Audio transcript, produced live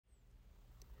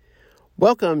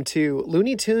Welcome to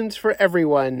Looney Tunes for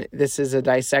Everyone. This is a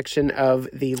dissection of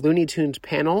the Looney Tunes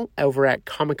panel over at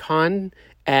Comic-Con,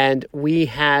 and we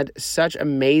had such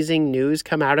amazing news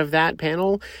come out of that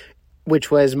panel, which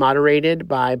was moderated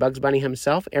by Bugs Bunny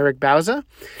himself, Eric Bauza,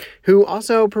 who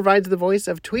also provides the voice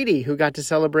of Tweety, who got to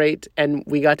celebrate, and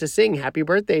we got to sing Happy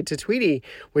Birthday to Tweety,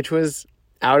 which was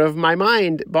out of my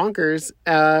mind, bonkers,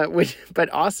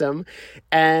 but awesome.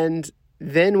 And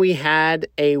then we had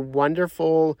a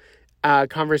wonderful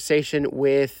conversation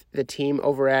with the team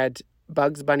over at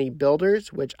Bugs Bunny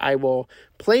Builders, which I will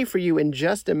play for you in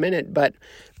just a minute. But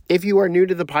if you are new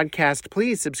to the podcast,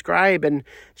 please subscribe and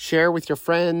share with your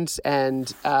friends.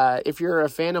 And if you're a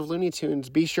fan of Looney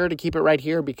Tunes, be sure to keep it right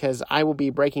here because I will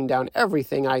be breaking down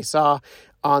everything I saw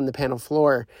on the panel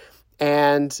floor.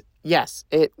 And yes,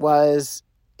 it was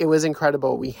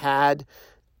incredible. We had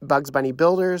Bugs Bunny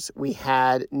Builders, we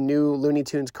had new Looney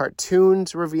Tunes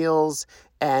cartoons reveals,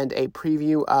 and a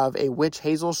preview of a Witch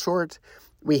Hazel short.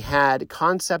 We had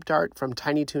concept art from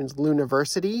Tiny Toons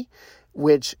Looniversity,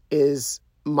 which is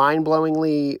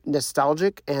mind-blowingly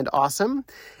nostalgic and awesome.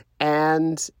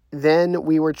 And then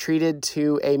we were treated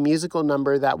to a musical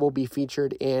number that will be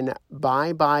featured in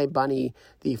Bye Bye Bunny,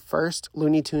 the first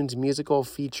Looney Tunes musical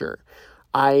feature.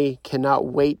 I cannot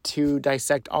wait to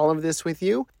dissect all of this with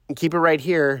you. Keep it right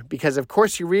here because, of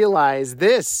course, you realize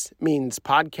this means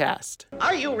podcast.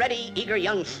 Are you ready, eager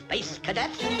young space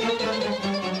cadets?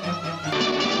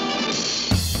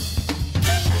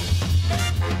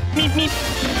 Meep, meep.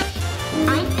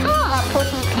 I saw a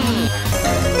pussy cat.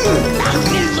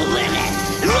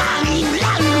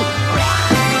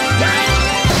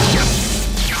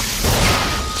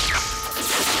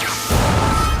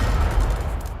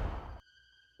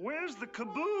 Where's the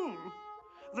kaboom?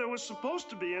 There was supposed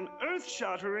to be an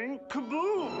earth-shattering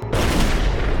kaboom.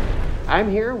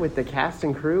 I'm here with the cast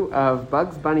and crew of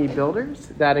Bugs Bunny Builders.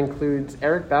 That includes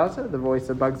Eric Bauza, the voice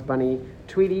of Bugs Bunny,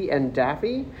 Tweety, and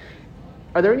Daffy.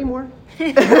 Are there any more?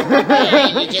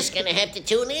 Yeah, you're just going to have to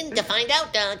tune in to find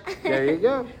out, Doug. There you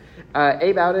go.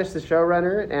 Abe Audish, the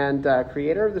showrunner and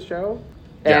creator of the show.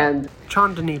 Yeah. And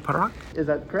Chandni Parak, is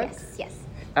that correct? Yes.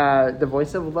 The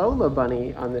voice of Lola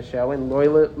Bunny on the show. And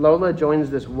Lola joins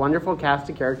this wonderful cast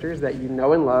of characters that you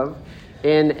know and love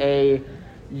in a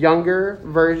younger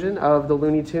version of the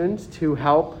Looney Tunes to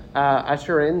help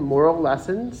usher in moral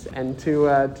lessons and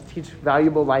to teach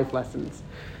valuable life lessons.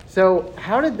 So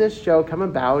how did this show come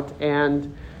about,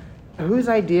 and whose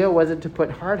idea was it to put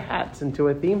hard hats into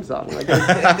a theme song? Like,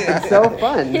 it's so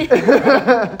fun.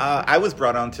 I was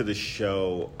brought onto the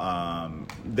show.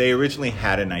 They originally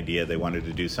had an idea. They wanted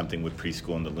to do something with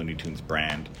preschool and the Looney Tunes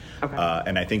brand. Okay.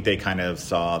 And I think they kind of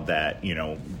saw that,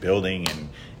 building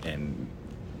and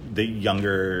the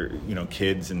younger,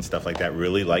 kids and stuff like that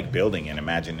really like building and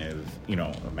imagination.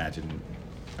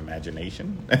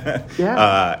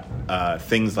 Yeah.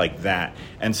 Things like that.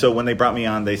 And so when they brought me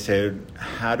on, they said,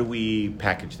 how do we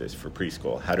package this for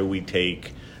preschool? How do we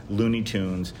take Looney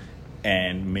Tunes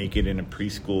and make it in a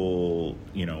preschool,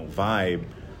 vibe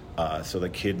so the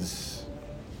kids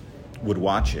would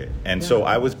watch it? And so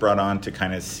I was brought on to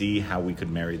kind of see how we could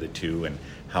marry the two and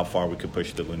how far we could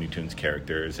push the Looney Tunes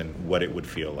characters and what it would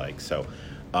feel like. So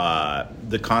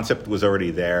the concept was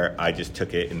already there. I just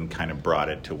took it and kind of brought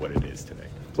it to what it is today.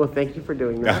 Well, thank you for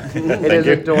doing that. It is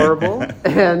adorable.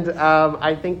 And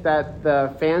I think that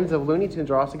the fans of Looney Tunes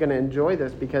are also going to enjoy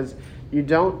this because you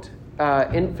don't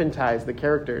infantize the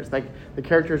characters. Like, the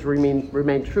characters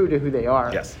remain true to who they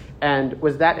are. Yes. And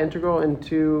was that integral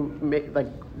into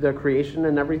the creation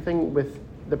and everything with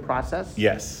the process?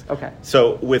 Yes. Okay.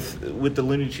 So with the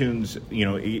Looney Tunes,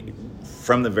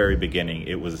 from the very beginning,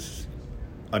 it was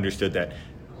understood that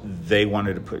they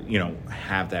wanted to put,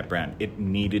 have that brand. It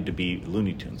needed to be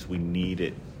Looney Tunes. We need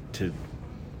it to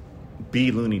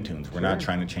be Looney Tunes. We're not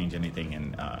trying to change anything.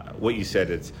 And what you said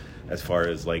is, as far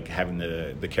as like having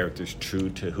the characters true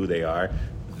to who they are,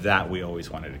 that we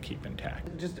always wanted to keep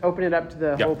intact. Just open it up to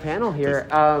the whole panel here.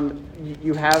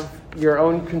 You have your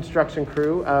own construction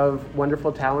crew of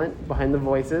wonderful talent behind the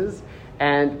voices.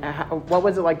 And what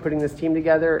was it like putting this team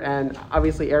together? And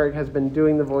obviously Eric has been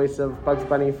doing the voice of Bugs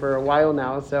Bunny for a while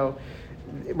now. So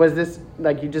was this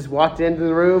like you just walked into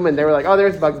the room and they were like, oh,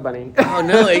 there's Bugs Bunny? Oh,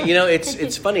 no,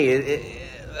 it's funny.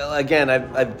 Again,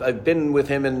 I've been with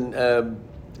him and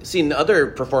seen other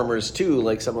performers too,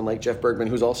 like someone like Jeff Bergman,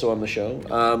 who's also on the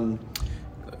show.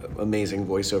 Amazing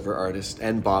voiceover artist,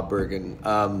 and Bob Bergen.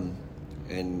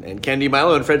 And Candy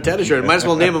Milo and Fred Tatasciore. Might as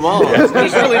well name them all. There's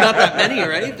really not that many,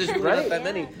 right? There's really not that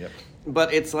many. Yep.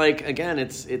 But it's like, again,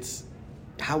 it's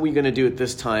how are we going to do it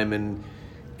this time? And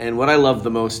And what I love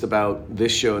the most about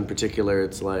this show in particular,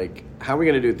 it's like, how are we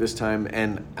going to do it this time?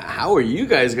 And how are you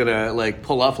guys going to like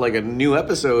pull off like a new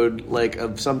episode, like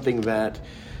of something that,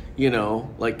 you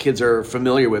know, like kids are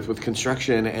familiar with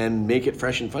construction, and make it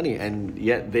fresh and funny? And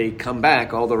yet they come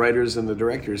back, all the writers and the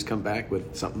directors come back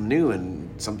with something new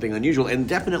and something unusual, and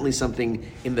definitely something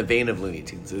in the vein of Looney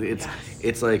Tunes.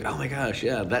 It's like, oh my gosh,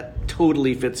 yeah, that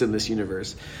totally fits in this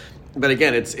universe. But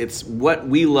again, it's what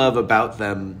we love about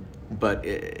them.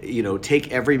 But, you know,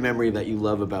 take every memory that you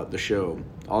love about the show,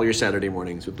 all your Saturday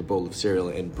mornings with the bowl of cereal,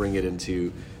 and bring it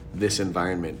into this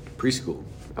environment, preschool.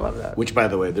 I love that. Which, by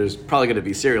the way, there's probably going to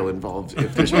be cereal involved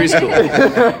if there's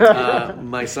preschool.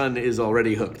 My son is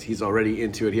already hooked. He's already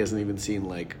into it. He hasn't even seen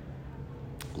like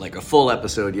a full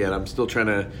episode yet. I'm still trying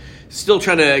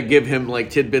to give him like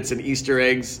tidbits and Easter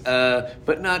eggs,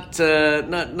 but not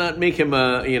make him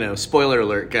a spoiler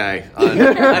alert guy. I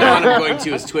don't want him going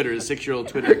to his 6-year-old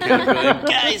Twitter account going,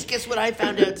 Guys, guess what I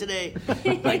found out today?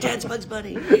 My dad's Bugs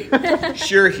Bunny.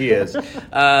 Sure he is,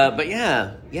 but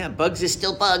yeah, Bugs is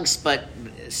still Bugs, but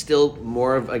still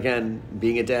more of, again,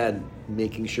 being a dad,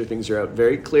 making sure things are out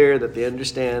very clear that they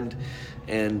understand.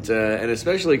 And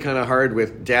especially kind of hard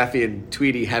with Daffy and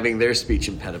Tweety having their speech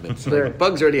impediments. Sure. Like,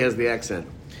 Bugs already has the accent.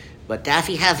 but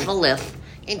Daffy has the lip,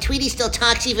 and Tweety still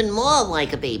talks even more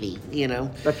like a baby, you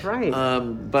know? That's right.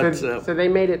 So they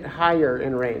made it higher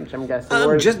in range, I'm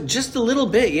guessing. just a little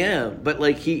bit, yeah. But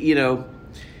like he, you know,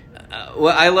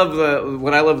 what I love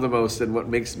the most, and what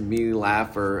makes me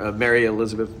laugh, or Mary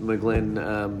Elizabeth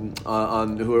McGlynn,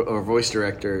 our voice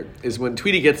director, is when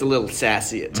Tweety gets a little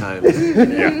sassy at times.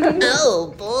 Yeah.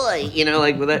 Oh boy, you know,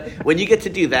 like with that, when you get to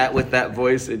do that with that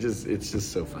voice, it's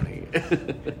just so funny.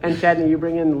 And Chadney, you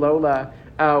bring in Lola.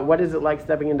 What is it like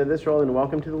stepping into this role, and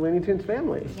welcome to the Looney Tunes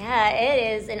family? Yeah,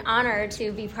 it is an honor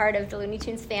to be part of the Looney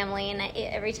Tunes family, and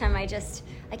every time I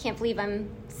can't believe I'm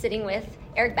sitting with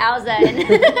Eric Bauza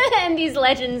and these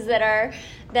legends that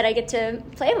I get to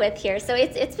play with here. So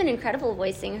it's been incredible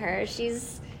voicing her.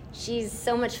 She's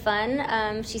so much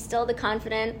fun. She's still the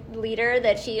confident leader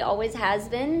that she always has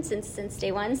been since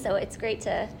day one. So it's great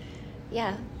to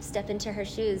step into her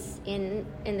shoes in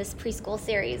this preschool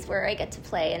series where I get to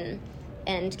play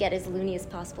and get as loony as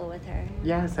possible with her.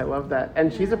 Yes, I love that.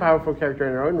 And she's a powerful character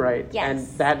in her own right. Yes. And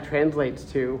that translates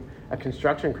to a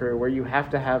construction crew where you have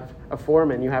to have a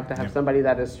foreman, you have to have somebody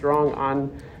that is strong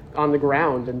on the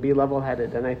ground and be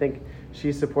level-headed. And I think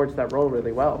she supports that role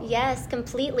really well. Yes,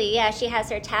 completely. Yeah, she has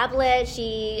her tablet.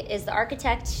 She is the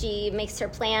architect. She makes her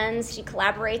plans. She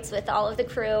collaborates with all of the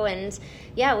crew. And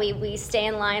yeah, we stay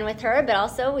in line with her, but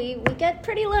also we get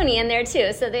pretty loony in there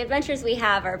too. So the adventures we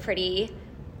have are pretty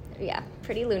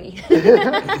loony.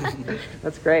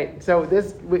 That's great. So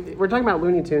we're talking about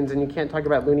Looney Tunes, and you can't talk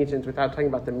about Looney Tunes without talking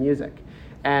about the music.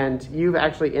 And you've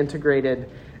actually integrated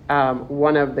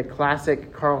one of the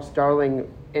classic Carl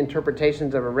Starling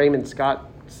interpretations of a Raymond Scott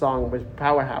song with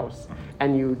Powerhouse,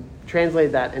 and you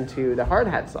translated that into the Hard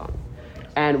Hat song.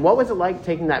 And what was it like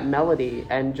taking that melody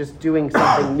and just doing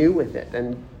something new with it,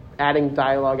 and adding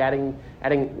dialogue, adding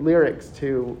lyrics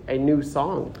to a new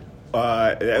song?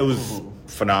 It was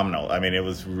phenomenal. I mean, it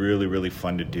was really, really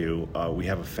fun to do. We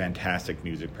have a fantastic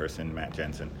music person, Matt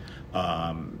Jensen.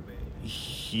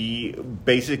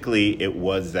 It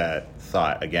was that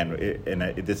thought again,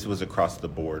 this was across the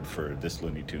board for this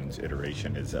Looney Tunes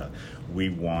iteration. We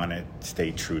want to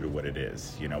stay true to what it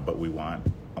is, you know, but we want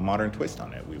a modern twist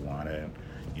on it. We want to,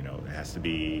 you know, it has to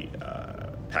be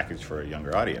packaged for a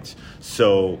younger audience.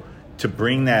 So to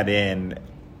bring that in,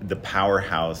 the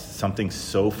Powerhouse, something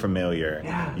so familiar,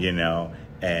 you know,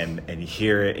 and you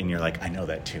hear it and you're like, I know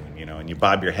that tune, you know, and you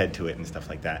bob your head to it and stuff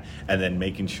like that. And then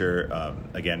making sure,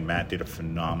 again, Matt did a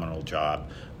phenomenal job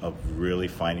of really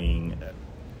finding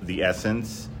the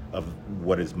essence of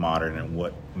what is modern and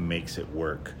what makes it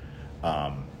work.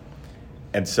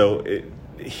 And so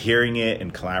hearing it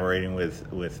and collaborating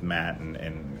with Matt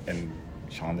and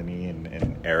Chandani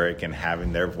and Eric, and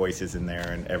having their voices in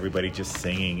there and everybody just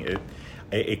singing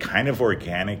it kind of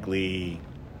organically,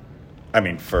 I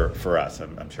mean, for us,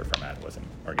 I'm sure for Matt it wasn't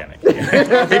organic. He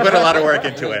put a lot of work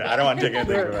into it. I don't want to take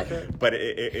anything from it. But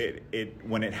it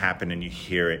when it happened and you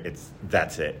hear it,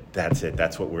 that's it.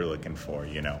 That's what we're looking for,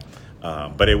 you know.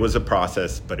 But it was a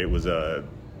process, but it was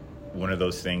one of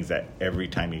those things that every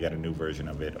time you got a new version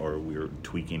of it or we were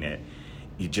tweaking it,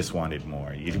 you just wanted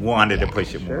more. You wanted to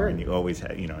push it more, and you always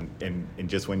had, you know, and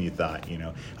just when you thought, you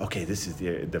know, okay, this is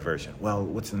the version. Well,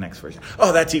 what's the next version?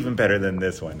 Oh, that's even better than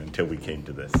this one, until we came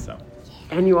to this. So.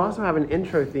 And you also have an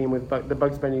intro theme with the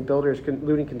Bugs Bunny Builders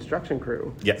Looney Construction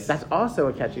Crew. Yes. That's also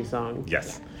a catchy song.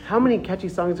 Yes. how many catchy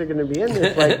songs are going to be in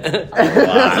this? Like,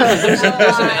 There's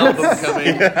an album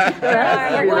coming.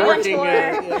 We're Working,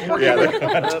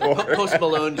 tour. Post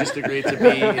Malone just agreed to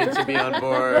be on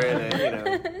board,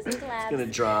 and it's gonna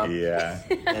drop. Yeah.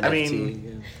 NFT, I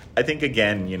mean, I think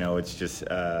again, it's just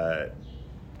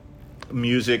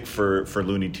music for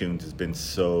Looney Tunes has been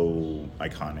so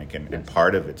iconic and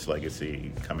part of its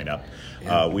legacy coming up.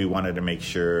 Yeah. We wanted to make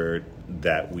sure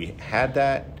that we had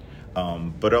that,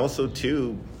 but also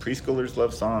too, preschoolers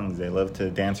love songs. They love to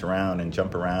dance around and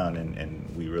jump around,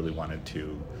 and we really wanted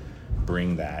to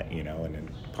bring that, and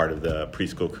part of the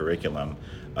preschool curriculum.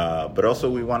 But also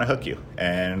we want to hook you,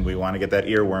 and we want to get that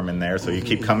earworm in there, so you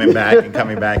keep coming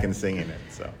back and singing it.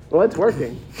 So well, it's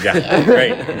working. Yeah,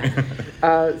 great.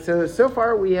 So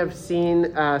far we have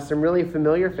seen some really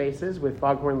familiar faces with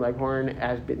Foghorn Leghorn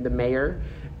as the mayor.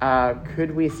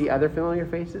 Could we see other familiar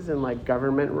faces in like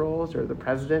government roles or the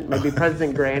president? Maybe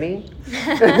President Granny?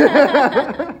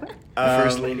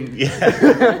 First lady.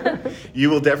 Yeah. You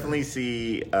will definitely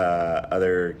see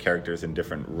other characters in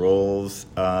different roles.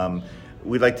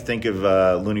 We like to think of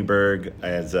Looneyburg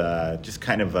as just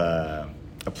kind of a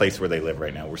place where they live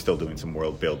right now. We're still doing some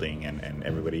world building, and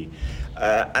everybody,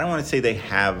 I don't want to say they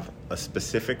have a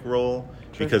specific role,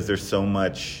 because there's so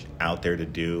much out there to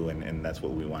do, and that's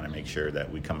what we want to make sure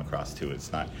that we come across too.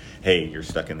 It's not, hey, you're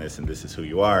stuck in this and this is who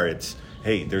you are. It's,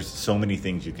 hey, there's so many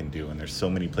things you can do, and there's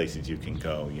so many places you can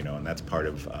go, and that's part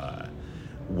of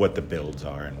what the builds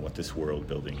are and what this world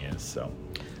building is. So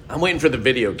I'm waiting for the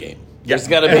video game. Yeah. There's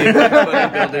got to be a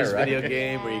Bugs Builders video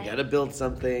game where you got to build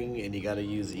something and you got to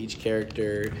use each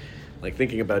character. Like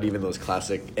thinking about even those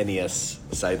classic NES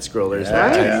side scrollers,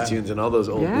 like Tiny Toons, and all those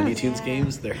old Looney Tunes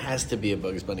games. There has to be a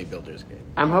Bugs Bunny Builders game.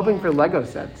 I'm hoping for Lego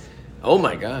sets. Oh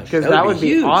my gosh, because that would be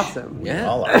huge. Awesome. Yeah.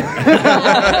 Oh,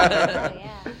 yeah.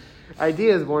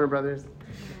 Ideas, Warner Brothers.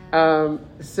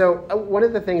 So one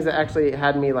of the things that actually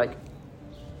had me like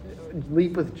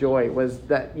leap with joy was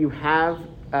that you have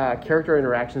character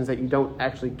interactions that you don't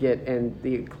actually get in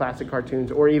the classic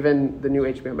cartoons or even the new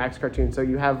HBO Max cartoons. So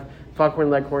you have Foghorn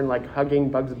Leghorn like hugging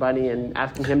Bugs Bunny and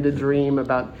asking him to dream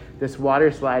about this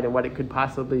water slide and what it could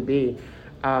possibly be.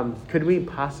 Could we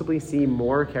possibly see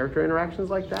more character interactions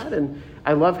like that? And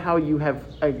I love how you have,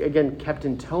 again, kept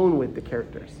in tone with the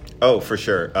characters. Oh, for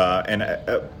sure. And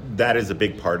that is a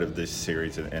big part of this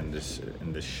series and this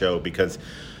show, because,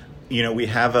 we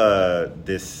have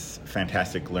this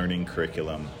fantastic learning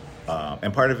curriculum.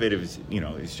 And part of it is,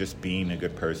 is just being a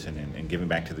good person and giving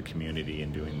back to the community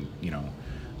and doing,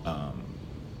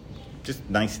 just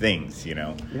nice things,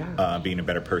 being a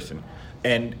better person.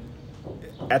 And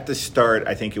at the start,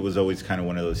 I think it was always kind of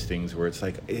one of those things where it's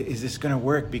like, is this going to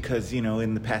work? Because,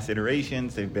 in the past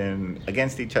iterations, they've been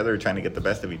against each other, trying to get the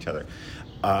best of each other.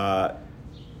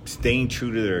 Staying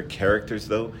true to their characters,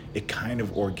 though, it kind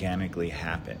of organically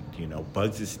happened.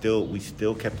 Bugs we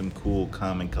still kept him cool,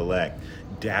 calm, and collect.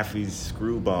 Daffy's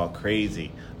screwball,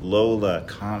 crazy. Lola,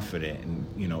 confident,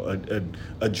 and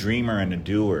a dreamer and a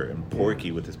doer. And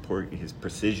Porky with his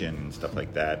precision and stuff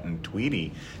like that. And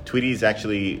Tweety's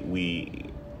actually, we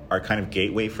are kind of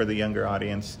gateway for the younger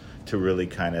audience to really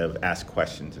kind of ask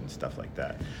questions and stuff like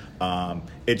that.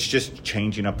 It's just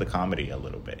changing up the comedy a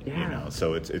little bit,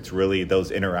 So it's really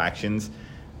those interactions.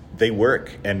 They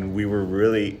work, and we were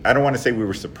really, I don't want to say we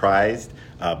were surprised,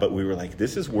 but we were like,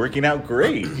 this is working out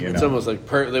great. It's almost like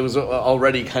there was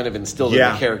already kind of instilled in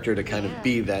the character to kind of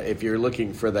be that. If you're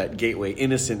looking for that gateway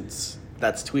innocence,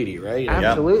 that's Tweety, right?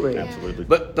 Absolutely. Yeah, absolutely.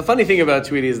 But the funny thing about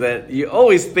Tweety is that you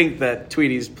always think that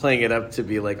Tweety's playing it up to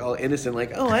be like all innocent,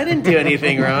 like, oh, I didn't do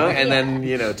anything wrong. And then,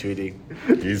 Tweety.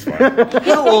 He's fine.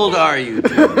 How old are you,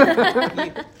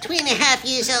 Tweety? 3.5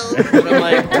 years old. And I'm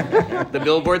like, the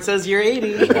billboard says you're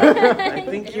 80. I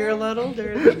think you're a lot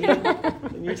older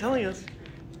than you're telling us.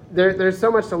 There's so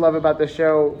much to love about the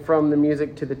show, from the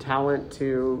music to the talent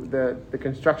to the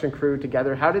construction crew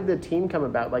together. How did the team come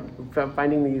about, like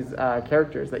finding these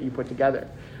characters that you put together?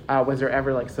 Was there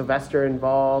ever like Sylvester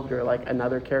involved, or like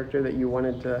another character that you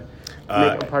wanted to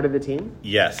make a part of the team?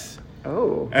 Yes.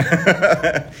 Oh.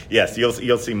 Yes,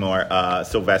 you'll see more.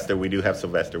 Sylvester, we do have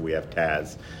Sylvester. We have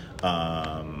Taz.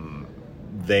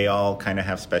 They all kind of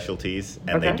have specialties,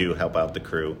 and they do help out the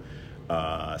crew.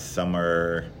 Some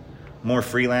are more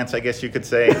freelance, I guess you could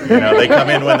say. They come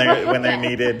in when they're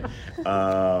needed.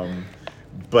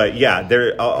 But yeah,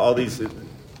 there all these.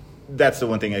 That's the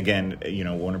one thing. Again,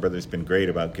 Warner Brothers has been great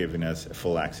about giving us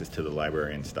full access to the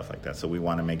library and stuff like that. So we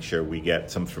want to make sure we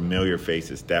get some familiar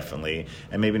faces, definitely,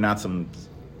 and maybe not some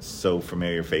so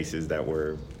familiar faces that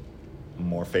were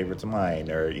more favorites of mine,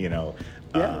 or Yeah,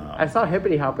 I saw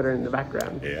Hippity Hopper in the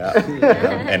background. Yeah,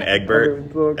 and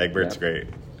Egbert. Egbert's great.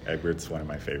 Egbert's one of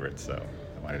my favorites, so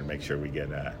I wanted to make sure we get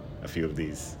a few of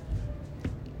these.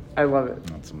 I love it.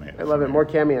 That's amazing. I love it. More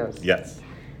cameos. Yes.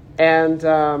 And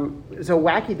so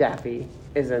Wacky Daffy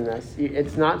is in this.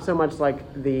 It's not so much like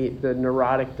the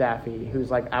neurotic Daffy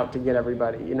who's like out to get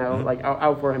everybody, you know, like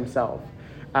out for himself.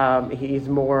 He's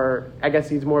more, I guess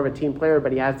he's more of a team player,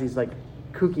 but he has these like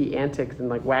kooky antics and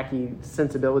like wacky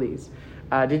sensibilities.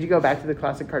 Did you go back to the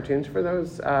classic cartoons for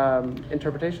those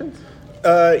interpretations?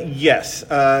 Yes.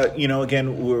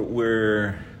 Again,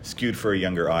 we're skewed for a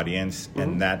younger audience,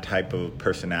 and that type of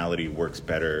personality works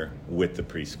better with the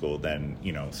preschool than,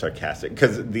 sarcastic.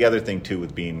 Because the other thing, too,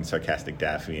 with being sarcastic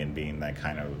Daffy and being that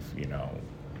kind of,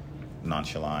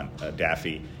 nonchalant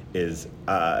Daffy is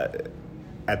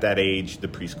at that age, the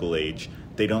preschool age,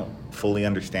 they don't fully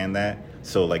understand that.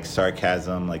 So, like,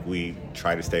 sarcasm, like, we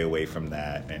try to stay away from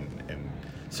that. And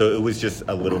so it was just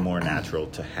a little more natural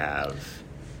to have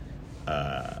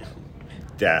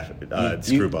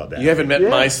Screwball Daffy. You haven't met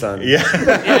my son. Yeah.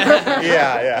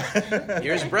 Yeah.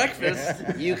 Here's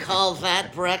breakfast. You call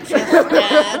that breakfast,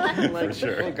 Dad? Like, For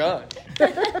sure. Oh, God.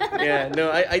 Yeah,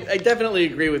 no, I definitely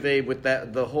agree with Abe with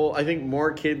that. The whole, I think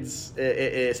more kids,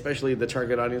 especially the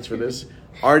target audience for this,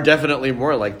 are definitely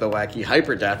more like the wacky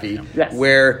Hyper Daffy, Yes.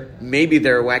 where maybe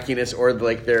their wackiness or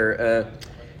like their,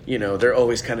 they're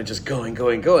always kind of just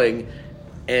going.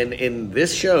 And in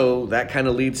this show, that kind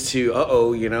of leads to,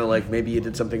 like maybe you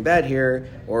did something bad here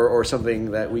or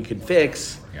something that we could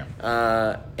fix.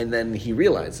 Yeah. And then he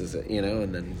realizes it,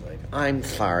 and then he's like, I'm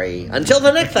sorry. Until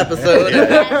the next episode.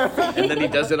 And then he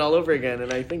does it all over again.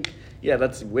 And I think,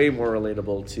 that's way more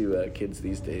relatable to kids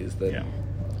these days than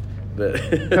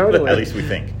Totally. At least we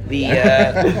think.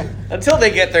 Until they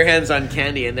get their hands on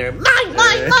candy and they're,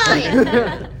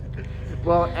 mine!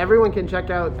 Well, everyone can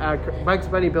check out Bugs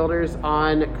Bunny Builders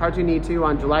on Cartoon E2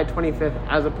 on July 25th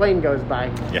as a plane goes by.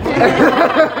 Yeah.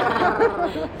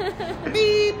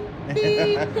 Beep,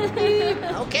 beep, beep.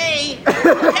 Okay,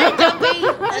 Dumpy.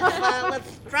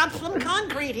 Let's drop some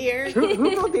concrete here. Who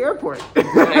built the airport?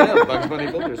 I know, Bugs Bunny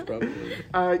Builders probably.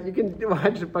 You can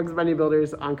watch Bugs Bunny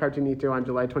Builders on Cartoon E2 on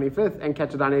July 25th and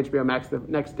catch it on HBO Max the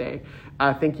next day.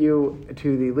 Thank you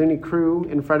to the Looney crew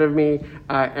in front of me,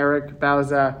 Eric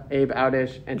Bauza, Abe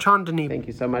Audish, and Sean Denis. Thank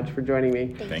you so much for joining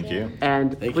me. Thank you.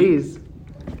 And please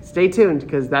stay tuned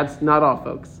because that's not all,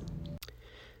 folks.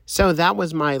 So that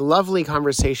was my lovely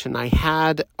conversation I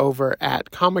had over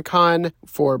at Comic-Con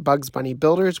for Bugs Bunny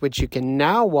Builders, which you can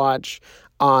now watch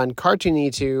on Cartoon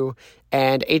E2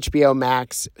 and HBO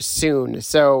Max soon.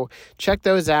 So check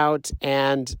those out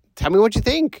and tell me what you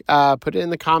think. Put it in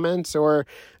the comments or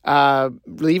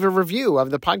leave a review of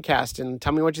the podcast and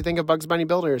tell me what you think of Bugs Bunny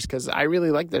Builders, because I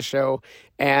really like this show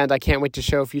and I can't wait to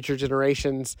show future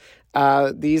generations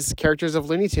these characters of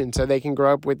Looney Tunes so they can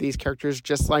grow up with these characters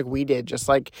just like we did, just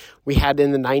like we had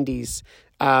in the 90s.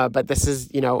 But this is,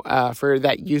 for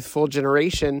that youthful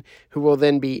generation who will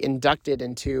then be inducted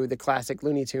into the classic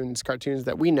Looney Tunes cartoons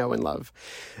that we know and love.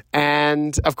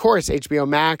 And, of course, HBO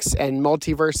Max and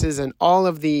multiverses and all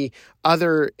of the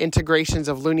other integrations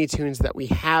of Looney Tunes that we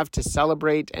have to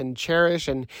celebrate and cherish.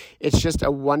 And it's just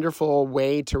a wonderful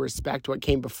way to respect what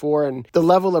came before. And the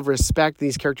level of respect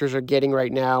these characters are getting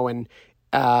right now and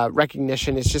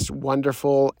recognition is just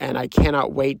wonderful. And I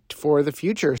cannot wait for the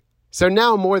future. So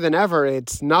now more than ever,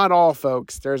 it's not all,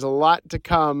 folks. There's a lot to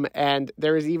come, and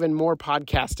there is even more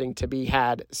podcasting to be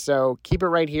had. So keep it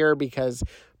right here because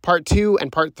part 2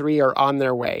 and part 3 are on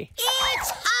their way. It's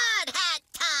Hard Hat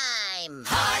time!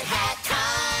 Hard Hat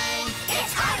time!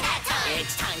 It's Hard Hat time!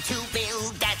 It's time to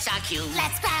build, that's our cue.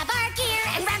 Let's grab our gear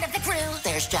and round up the crew.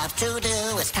 There's jobs to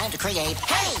do, it's time to create.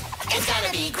 Hey, it's gonna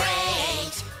be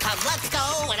great! Come, let's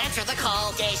go and answer the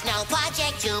call. There's no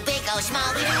project too big or small.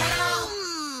 We do it all.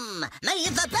 May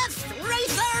the best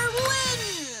racer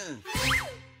win!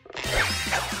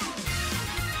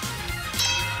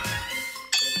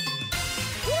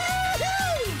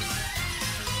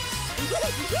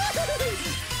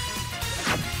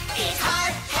 It's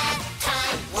Hard Hat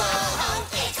time, whoa,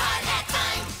 it's Hard Hat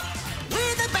time.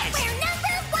 We're the best. We're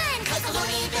number 1. 'Cause the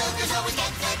Looney Builders always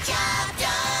get the job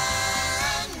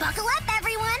done. Buckle up,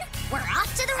 everyone. We're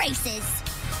off to the races.